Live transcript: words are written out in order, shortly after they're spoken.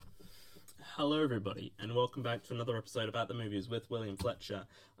Hello, everybody, and welcome back to another episode about the movies with William Fletcher.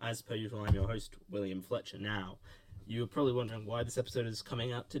 As per usual, I'm your host, William Fletcher. Now, you're probably wondering why this episode is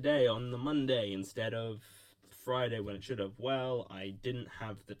coming out today on the Monday instead of Friday when it should have. Well, I didn't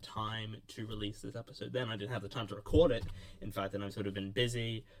have the time to release this episode then. I didn't have the time to record it. In fact, and I've sort of been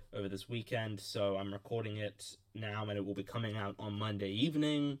busy over this weekend, so I'm recording it now, and it will be coming out on Monday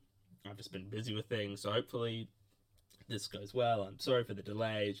evening. I've just been busy with things, so hopefully this goes well. I'm sorry for the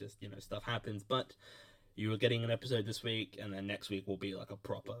delay, just, stuff happens, but you are getting an episode this week, and then next week will be like a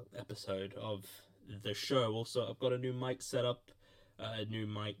proper episode of the show. Also, I've got a new mic set up, a new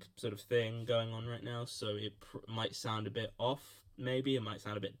mic sort of thing going on right now, so it might sound a bit off, maybe. It might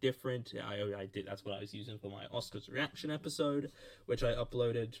sound a bit different. I did, that's what I was using for my Oscars reaction episode, which I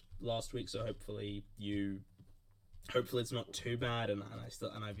uploaded last week, so hopefully it's not too bad, and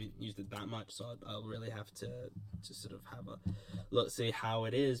I've used it that much, so I'll really have to sort of have a look, see how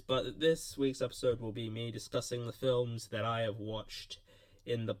it is. But this week's episode will be me discussing the films that I have watched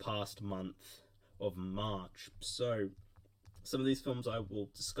in the past month of March. So some of these films I will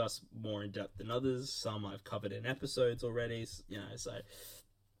discuss more in depth than others. Some I've covered in episodes already. So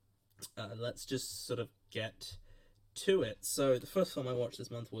let's just sort of get to it. So the first film I watched this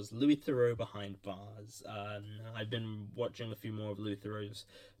month was Louis Theroux Behind Bars. I've been watching a few more of Louis Theroux's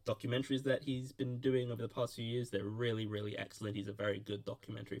documentaries that he's been doing over the past few years. They're really, really excellent. He's a very good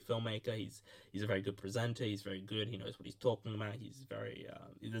documentary filmmaker. He's a very good presenter. He's very good. He knows what he's talking about. He's very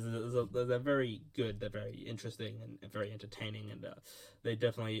they're very good. They're very interesting and very entertaining, and they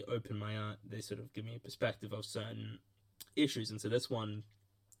definitely open my eye. They sort of give me a perspective of certain issues. And so this one,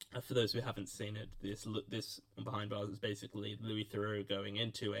 for those who haven't seen it, this Behind Bars is basically Louis Theroux going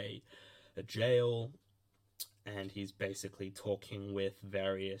into a jail, and he's basically talking with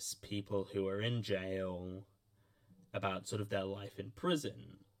various people who are in jail about sort of their life in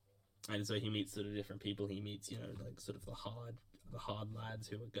prison. And so he meets sort of different people. He meets, like sort of the hard lads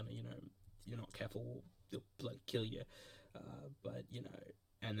who are gonna, you're not careful, they'll like kill you. But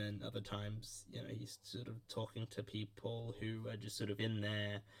and then other times, he's sort of talking to people who are just sort of in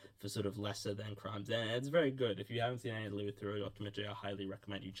there for sort of lesser than crimes. And it's very good. If you haven't seen any Louis Theroux documentary, I highly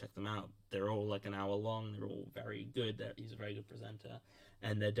recommend you check them out. They're all like an hour long. They're all very good. He's a very good presenter,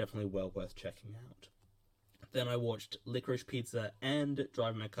 and they're definitely well worth checking out. Then I watched Licorice Pizza and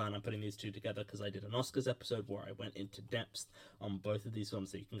Driving My Car, and I'm putting these two together because I did an Oscars episode where I went into depth on both of these films,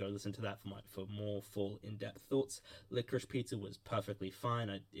 so you can go listen to that for more full in-depth thoughts. Licorice Pizza was perfectly fine.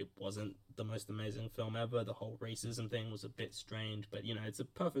 It wasn't the most amazing film ever. The whole racism thing was a bit strange, but it's a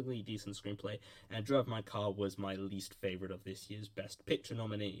perfectly decent screenplay. And Drive My Car was my least favorite of this year's Best Picture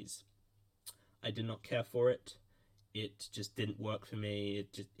nominees. I did not care for it. It just didn't work for me.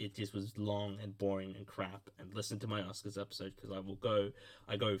 It just was long and boring and crap. And listen to my Oscars episode because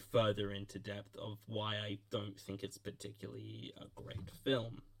I go further into depth of why I don't think it's particularly a great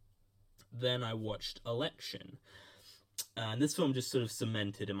film. Then I watched Election, and this film just sort of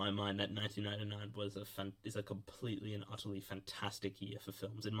cemented in my mind that 1999 is a completely and utterly fantastic year for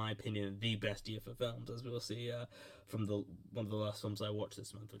films. In my opinion, the best year for films, as we'll see from one of the last films I watched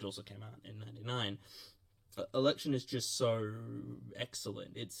this month, which also came out in '99. Election is just so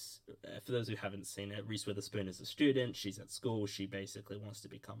excellent. It's for those who haven't seen it, Reese Witherspoon is a student. She's at school. She basically wants to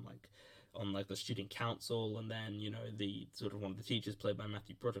become on the student council, and then the sort of one of the teachers, played by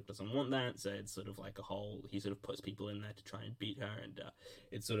Matthew Broderick, doesn't want that. So it's sort of like he sort of puts people in there to try and beat her, and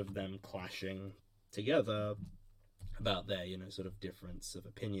it's sort of them clashing together about their sort of difference of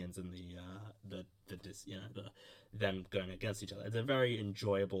opinions and them going against each other. It's a very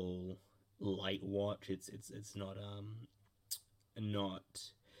enjoyable light watch. It's not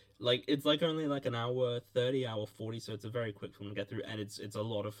like, it's like only like an hour 30, hour 40, so it's a very quick film to get through, and it's a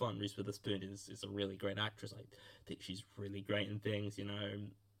lot of fun. Reese Witherspoon is a really great actress. I think she's really great in things,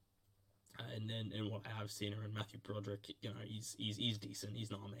 and then in what I have seen her in, Matthew Broderick, he's decent. He's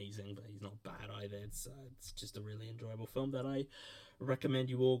not amazing, but he's not bad either. It's just a really enjoyable film that I recommend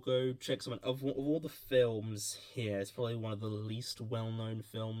you all go check. Some of all the films here, it's probably one of the least well-known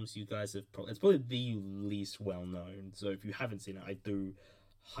films you guys have. It's probably the least well-known. So if you haven't seen it, I do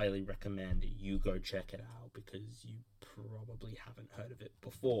highly recommend you go check it out because you probably haven't heard of it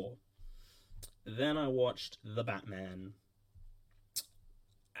before. Then I watched The Batman.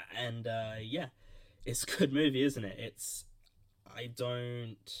 And it's a good movie, isn't it? I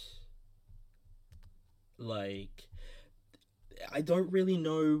don't really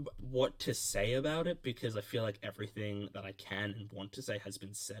know what to say about it because I feel like everything that I can and want to say has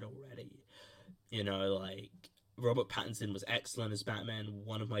been said already. Robert Pattinson was excellent as Batman,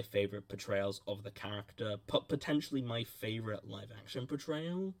 one of my favorite portrayals of the character, potentially my favorite live action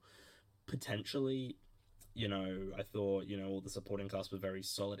portrayal. potentially. I thought, all the supporting cast was very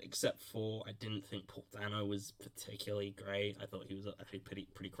solid, except for I didn't think Paul Dano was particularly great. I thought he was actually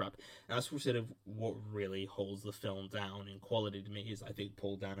pretty crap. And that's sort of what really holds the film down in quality to me, is I think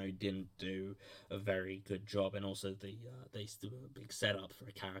Paul Dano didn't do a very good job, and also they still do a big setup for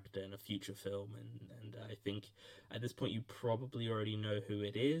a character in a future film, and I think at this point you probably already know who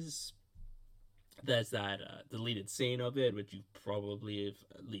it is. There's that deleted scene of it, which you probably have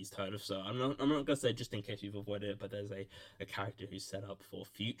at least heard of. So I'm not gonna say just in case you've avoided it, but there's a character who's set up for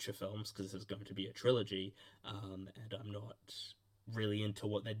future films, because there's going to be a trilogy, and I'm not really into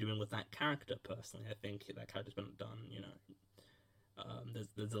what they're doing with that character personally. I think that character's been done.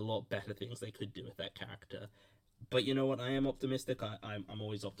 There's a lot better things they could do with that character. But you know what? I am optimistic. I'm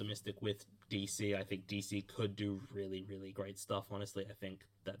always optimistic with DC. I think DC could do really, really great stuff. Honestly, I think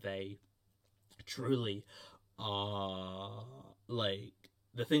that they truly like,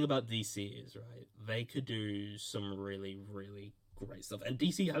 the thing about DC is, right, they could do some really, really great stuff, and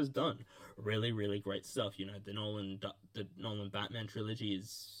DC has done really, really great stuff. The Nolan Batman trilogy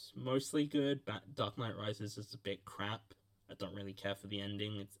is mostly good. Dark Knight Rises is a bit crap. I don't really care for the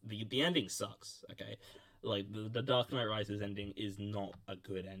ending. It's the ending sucks. Okay, like the Dark Knight Rises ending is not a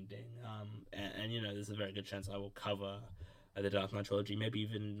good ending. And there's a very good chance I will cover the Dark Knight trilogy, maybe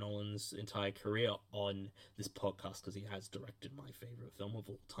even Nolan's entire career, on this podcast, because he has directed my favorite film of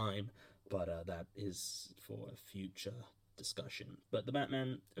all time. But that is for a future discussion. But the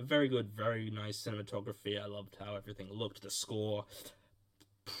Batman, very good, very nice cinematography. I loved how everything looked. The score,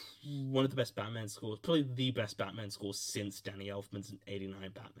 one of the best Batman scores, probably the best Batman score since Danny Elfman's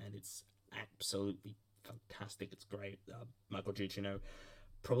 '89 Batman. It's absolutely fantastic. It's great. Michael Giacchino,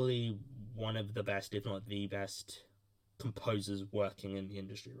 probably one of the best, if not the best, composers working in the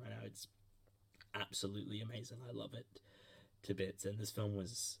industry right now. It's absolutely amazing. I love it to bits, and this film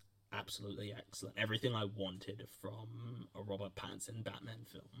was absolutely excellent. Everything I wanted from a Robert Pattinson Batman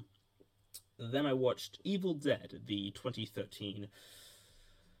film. Then I watched Evil Dead, the 2013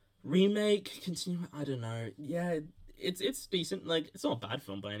 remake. I don't know. Yeah, it's decent. Like, it's not a bad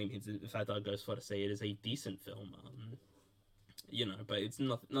film by any means. In fact, I'd go as far to say it is a decent film. But it's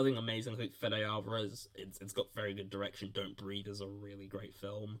nothing amazing. I think Fede Alvarez, it's got very good direction. Don't Breathe is a really great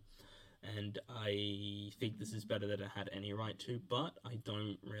film, and I think this is better than it had any right to, but I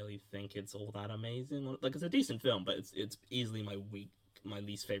don't really think it's all that amazing. Like, it's a decent film, but it's easily my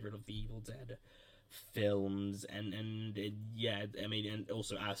least favorite of the Evil Dead films, and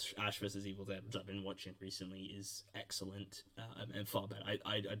also Ash vs Evil Dead, which I've been watching recently, is excellent, and far better.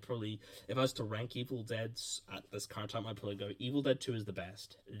 I'd probably, if I was to rank Evil Deads at this current time, I'd probably go Evil Dead 2 is the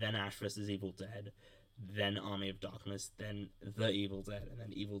best, then Ash vs Evil Dead, then Army of Darkness, then The Evil Dead, and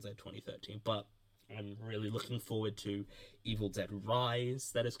then Evil Dead 2013. But I'm really looking forward to Evil Dead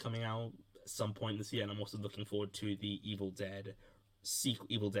Rise, that is coming out at some point this year, and I'm also looking forward to the Evil Dead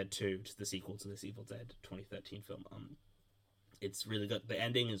 2, to the sequel to this Evil Dead 2013 film. It's really good. The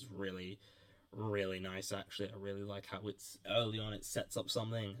ending is really, really nice, actually. I really like how it's early on, it sets up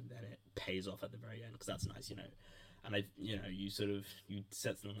something, and then it pays off at the very end, because that's nice, and you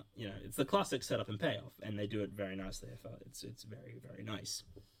set something, it's the classic setup and payoff, and they do it very nicely. I felt it's very, very nice.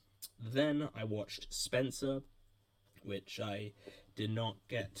 Then I watched Spencer, which I did not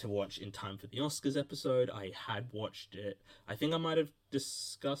get to watch in time for the Oscars episode. I had watched it. I think I might have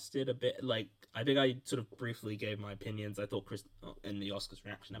discussed it a bit. Like, I think I sort of briefly gave my opinions. I thought in the Oscars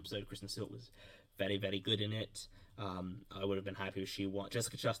reaction episode, Kristen Stewart was very, very good in it. I would have been happy if she won.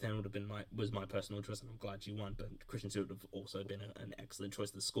 Jessica Chastain would have been was my personal choice, and I'm glad she won. But Kristen Stewart would have also been an excellent choice.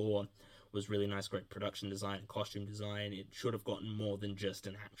 The score was really nice, great production design and costume design. It should have gotten more than just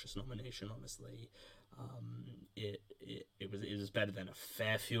an actress nomination, honestly. It was better than a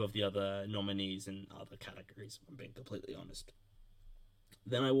fair few of the other nominees in other categories, if I'm being completely honest.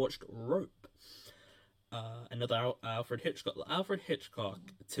 Then I watched Rope, another Alfred Hitchcock. Alfred Hitchcock,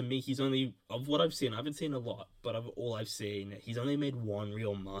 to me, he's only, of what I've seen, I haven't seen a lot, but of all I've seen, he's only made one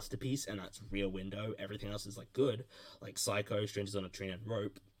real masterpiece, and that's Rear Window. Everything else is like good, like Psycho, Strangers on a Train, and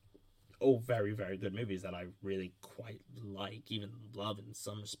Rope. All very, very good movies that I really quite like, even love in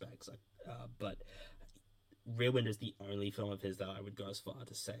some respects. But Rear Window is the only film of his that I would go as far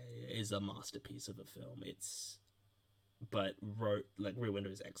to say is a masterpiece of a film. But Rear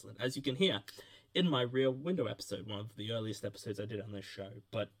Window is excellent, as you can hear in my Rear Window episode, one of the earliest episodes I did on this show.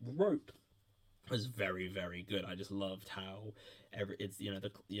 But Rope was very, very good. I just loved how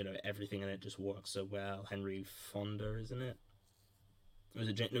everything in it just works so well. Henry Fonda, isn't it? Was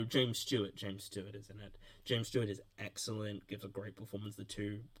it no, James Stewart? James Stewart, isn't it? James Stewart is excellent. Gives a great performance. The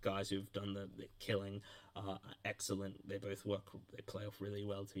two guys who've done the Killing are excellent. They both work. They play off really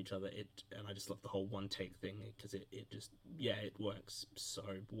well to each other. And I just love the whole one take thing because it just it works so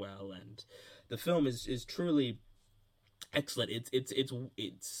well. And the film is truly excellent. It's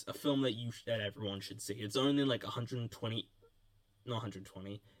a film that everyone should see. It's only like 120, not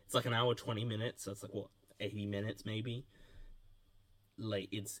 120. It's like an hour 20 minutes. So it's like what 80 minutes maybe. Like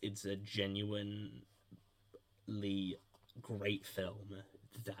it's a genuinely great film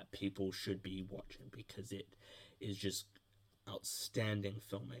that people should be watching because it is just outstanding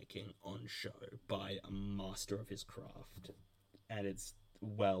filmmaking on show by a master of his craft, and it's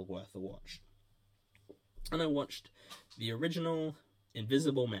well worth a watch. And I watched the original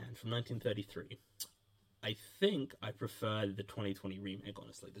Invisible Man from 1933. I think I prefer the 2020 remake,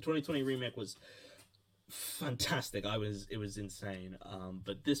 honestly. The 2020 remake was fantastic. It was insane.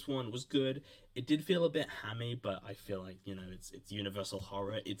 But this one was good. It did feel a bit hammy, but I feel like, it's Universal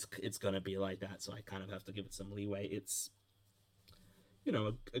horror. It's gonna be like that, so I kind of have to give it some leeway. It's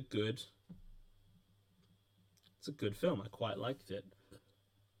a good film. I quite liked it.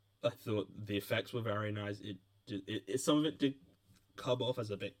 I thought the effects were very nice. It some of it did come off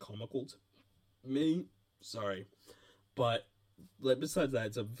as a bit comical to me. Sorry, but besides that,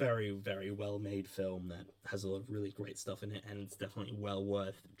 it's a very, very well-made film that has a lot of really great stuff in it, and it's definitely well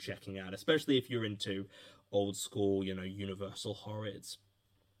worth checking out, especially if you're into old school, Universal horror. It's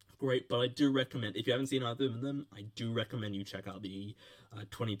great, but I do recommend, if you haven't seen either of them, I do recommend you check out the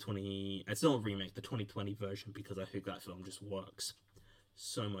 2020, it's not a remake, the 2020 version, because I think that film just works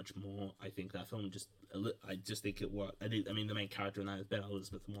so much more. I think that film I just think it worked. I mean, the main character in that is Ben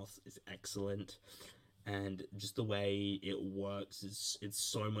Elizabeth Moss is excellent. And just the way it works it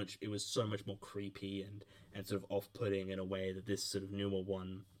was so much more creepy and sort of off-putting in a way that this sort of newer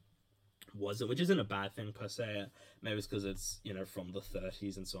one wasn't, which isn't a bad thing per se. Maybe it's because it's from the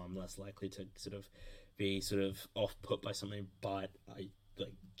 30s, and so I'm less likely to sort of be sort of off-put by something. But I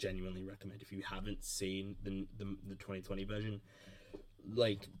genuinely recommend, if you haven't seen the 2020 version,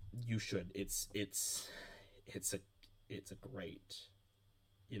 you should. It's a great,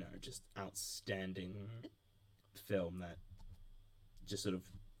 just outstanding film that just sort of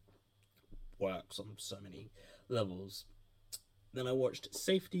works on so many levels. Then I watched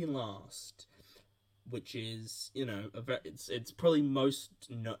Safety Last, which is it's probably most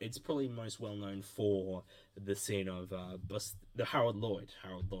well known for the scene of the Harold Lloyd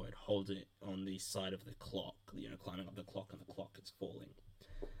holding on the side of the clock, climbing up the clock, and the clock is falling.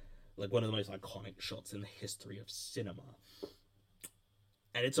 Like one of the most iconic shots in the history of cinema.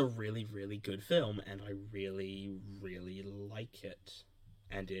 And it's a really, really good film, and I really, really like it.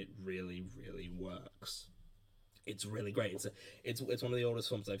 And it really, really works. It's really great. It's one of the oldest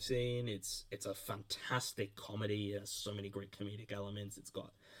films I've seen. It's a fantastic comedy. It has so many great comedic elements. It's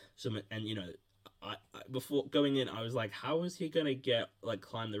got I before going in, I was like, how is he gonna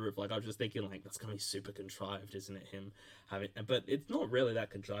climb the roof? I was just thinking that's gonna be super contrived, isn't it? Him having, but it's not really that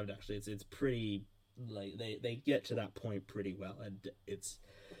contrived actually. It's pretty. They get to that point pretty well, and it's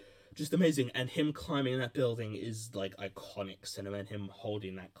just amazing. And him climbing that building is iconic cinema, and him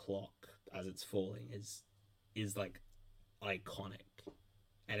holding that clock as it's falling is iconic,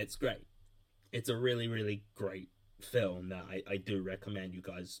 and it's great. It's a really, really great film that I do recommend you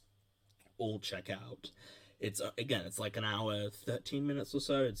guys all check out. It's it's like an hour 13 minutes or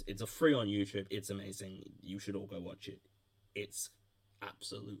so. It's a free on YouTube. It's amazing. You should all go watch it. It's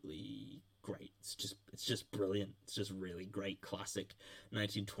absolutely great. It's just brilliant. It's just really great classic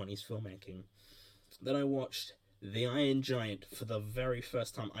 1920s filmmaking. Then I watched The Iron Giant for the very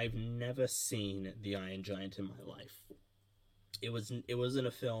first time. I've never seen The Iron Giant in my life. It wasn't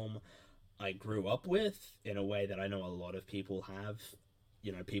a film I grew up with in a way that I know a lot of people have.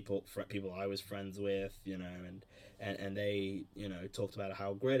 People I was friends with, and they, talked about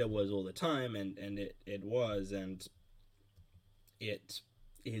how great it was all the time, and it was, and it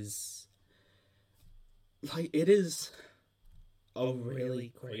is a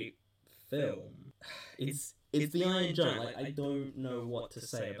really great film. It's The Iron Giant. I don't know what to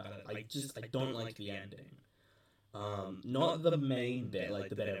say about it. I don't like the ending. Not the main bit,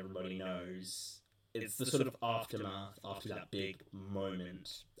 the bit everybody knows. It's the sort of aftermath after that big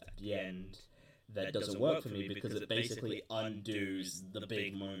moment at the end that doesn't work for me, because it basically undoes the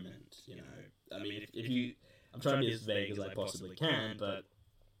big moment, I mean, if you... I'm trying to be as vague as I possibly can, but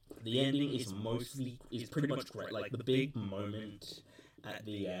the ending is pretty much great. The big moment at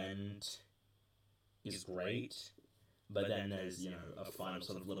the end is great, but then there's, a final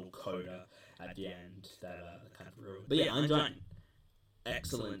sort of little coda at the end that kind of ruins. But yeah, Iron Giant.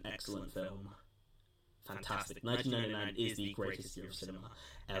 excellent film. Fantastic. 1999 is the greatest year of cinema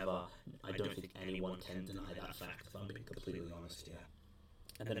ever. I don't think anyone can deny that fact, if I'm being completely honest here.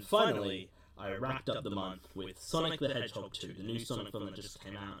 And then finally, I wrapped up the month with Sonic the Hedgehog 2, the new Sonic film that just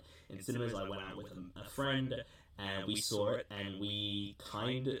came out in cinemas. I went out with a friend, and we saw it, and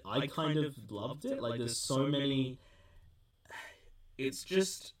I kind of loved it. Like, there's so many... It's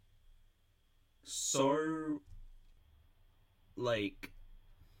just so... like...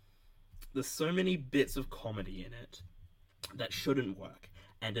 There's so many bits of comedy in it that shouldn't work,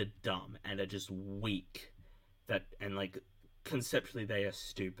 and are dumb, and are just weak, and like, conceptually they are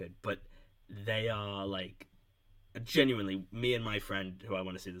stupid, but they are, like, genuinely, me and my friend who I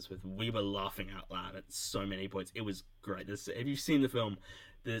want to see this with, we were laughing out loud at so many points. It was great. If you've seen the film,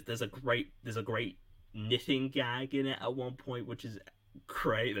 there's a great knitting gag in it at one point, which is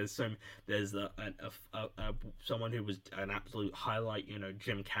great. There's someone who was an absolute highlight. You know,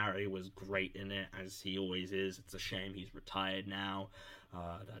 Jim Carrey was great in it, as he always is. It's a shame he's retired now.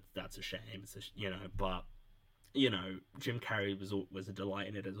 That's a shame. But you know, Jim Carrey was a delight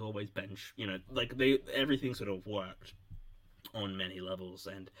in it as always. Everything sort of worked on many levels,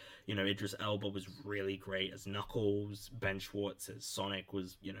 and you know, Idris Elba was really great as Knuckles. Ben Schwartz as Sonic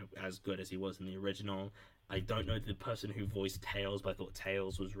was, you know, as good as he was in the original. I don't know the person who voiced Tails, but I thought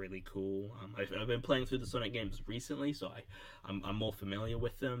Tails was really cool. I've been playing through the Sonic games recently, so I'm more familiar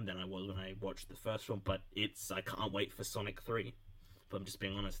with them than I was when I watched the first one. But I can't wait for Sonic 3. If I'm just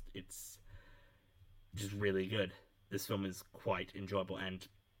being honest, it's just really good. This film is quite enjoyable, and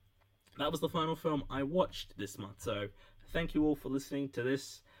that was the final film I watched this month. So thank you all for listening to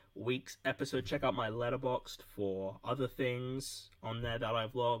this week's episode. Check out my Letterboxd for other things on there that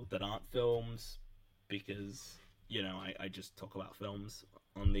I've logged that aren't films, because, you know, I just talk about films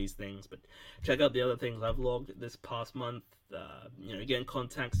on these things. But check out the other things I've logged this past month. Get in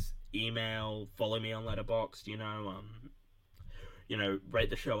contact, email, follow me on Letterboxd, rate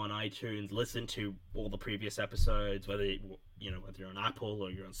the show on iTunes, listen to all the previous episodes, whether you're on Apple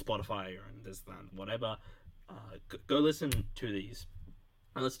or you're on Spotify or on this, that, whatever. Go listen to these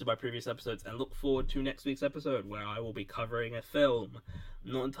and listen to my previous episodes, and look forward to next week's episode, where I will be covering a film.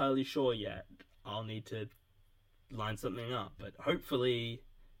 I'm not entirely sure yet. I'll need to line something up, but hopefully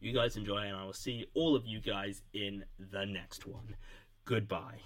you guys enjoy, and I will see all of you guys in the next one. Goodbye.